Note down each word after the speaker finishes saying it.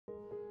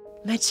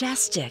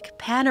Majestic,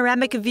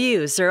 panoramic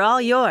views are all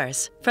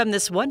yours from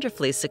this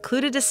wonderfully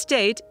secluded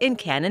estate in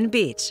Cannon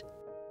Beach.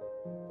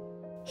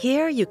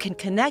 Here you can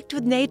connect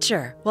with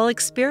nature while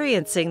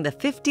experiencing the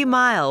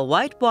 50-mile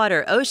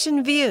whitewater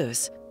ocean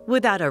views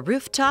without a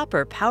rooftop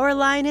or power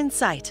line in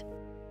sight.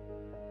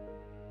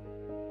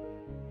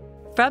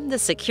 From the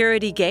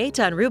security gate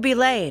on Ruby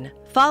Lane,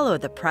 follow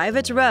the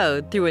private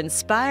road through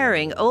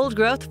inspiring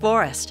old-growth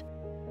forest.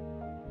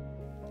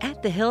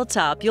 At the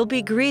hilltop, you'll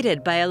be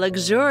greeted by a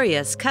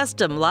luxurious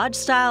custom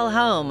lodge-style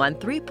home on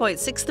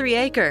 3.63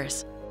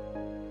 acres.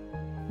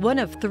 One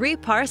of 3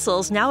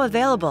 parcels now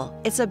available,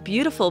 it's a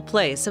beautiful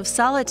place of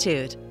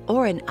solitude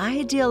or an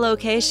ideal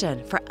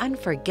location for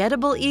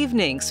unforgettable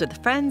evenings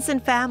with friends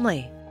and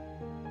family.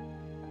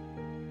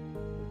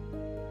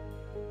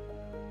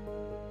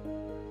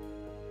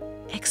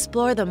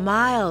 Explore the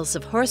miles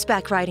of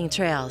horseback riding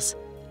trails,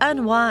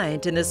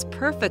 unwind in this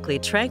perfectly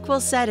tranquil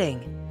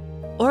setting,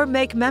 or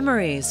make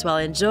memories while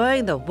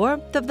enjoying the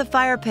warmth of the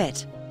fire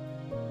pit.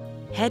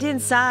 Head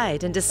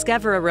inside and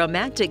discover a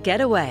romantic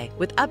getaway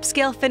with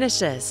upscale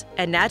finishes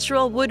and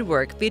natural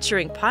woodwork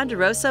featuring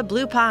ponderosa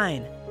blue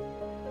pine.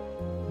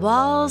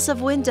 Walls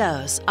of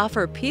windows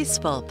offer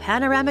peaceful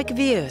panoramic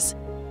views.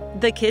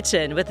 The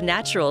kitchen with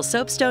natural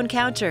soapstone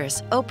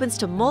counters opens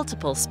to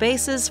multiple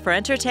spaces for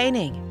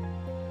entertaining.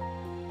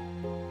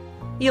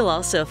 You'll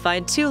also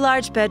find 2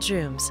 large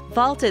bedrooms,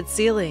 vaulted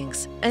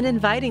ceilings, an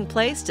inviting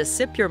place to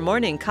sip your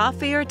morning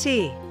coffee or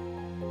tea.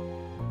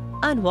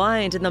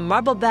 Unwind in the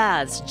marble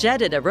bath's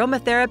jetted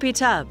aromatherapy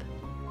tub.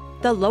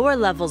 The lower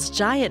level's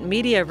giant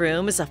media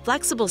room is a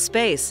flexible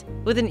space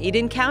with an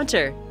eat-in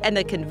counter and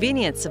the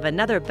convenience of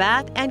another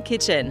bath and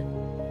kitchen.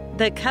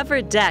 The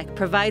covered deck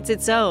provides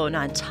its own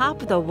on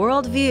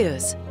top-of-the-world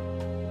views.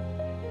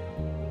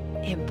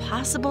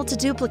 Impossible to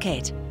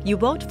duplicate. You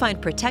won't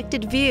find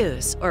protected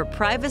views or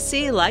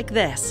privacy like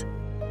this.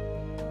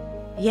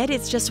 Yet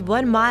it's just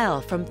 1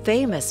 mile from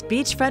famous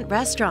beachfront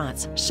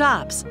restaurants,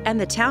 shops, and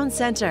the town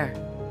center.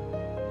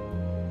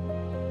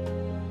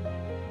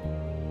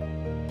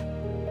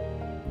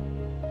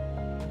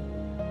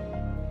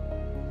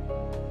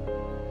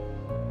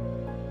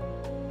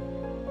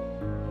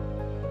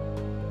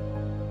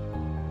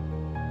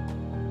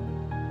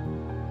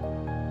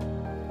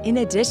 In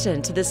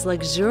addition to this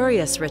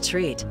luxurious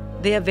retreat,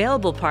 the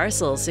available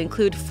parcels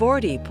include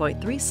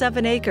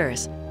 40.37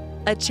 acres,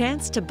 a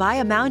chance to buy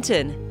a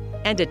mountain,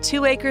 and a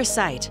 2-acre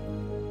site,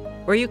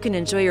 where you can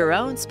enjoy your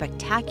own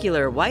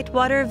spectacular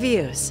whitewater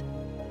views.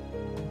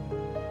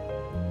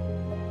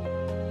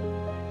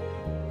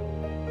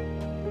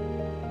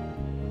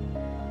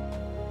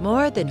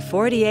 More than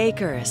 40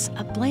 acres,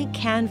 a blank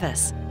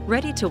canvas,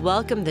 ready to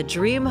welcome the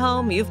dream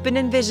home you've been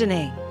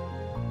envisioning.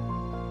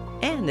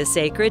 And this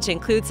acreage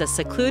includes a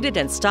secluded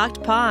and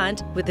stocked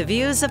pond with the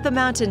views of the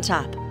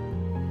mountaintop.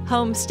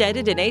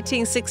 Homesteaded in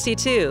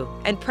 1862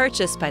 and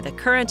purchased by the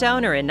current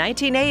owner in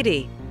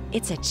 1980,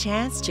 it's a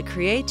chance to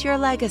create your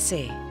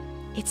legacy.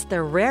 It's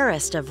the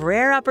rarest of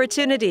rare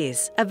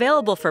opportunities,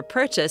 available for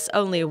purchase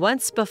only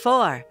once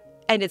before,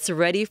 and it's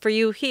ready for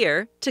you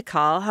here to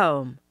call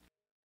home.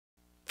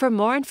 For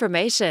more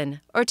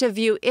information or to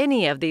view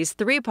any of these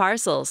 3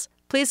 parcels,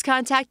 please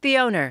contact the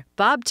owner,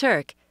 Bob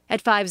Turk,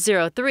 at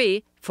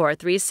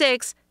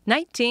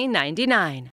 503-436-1999.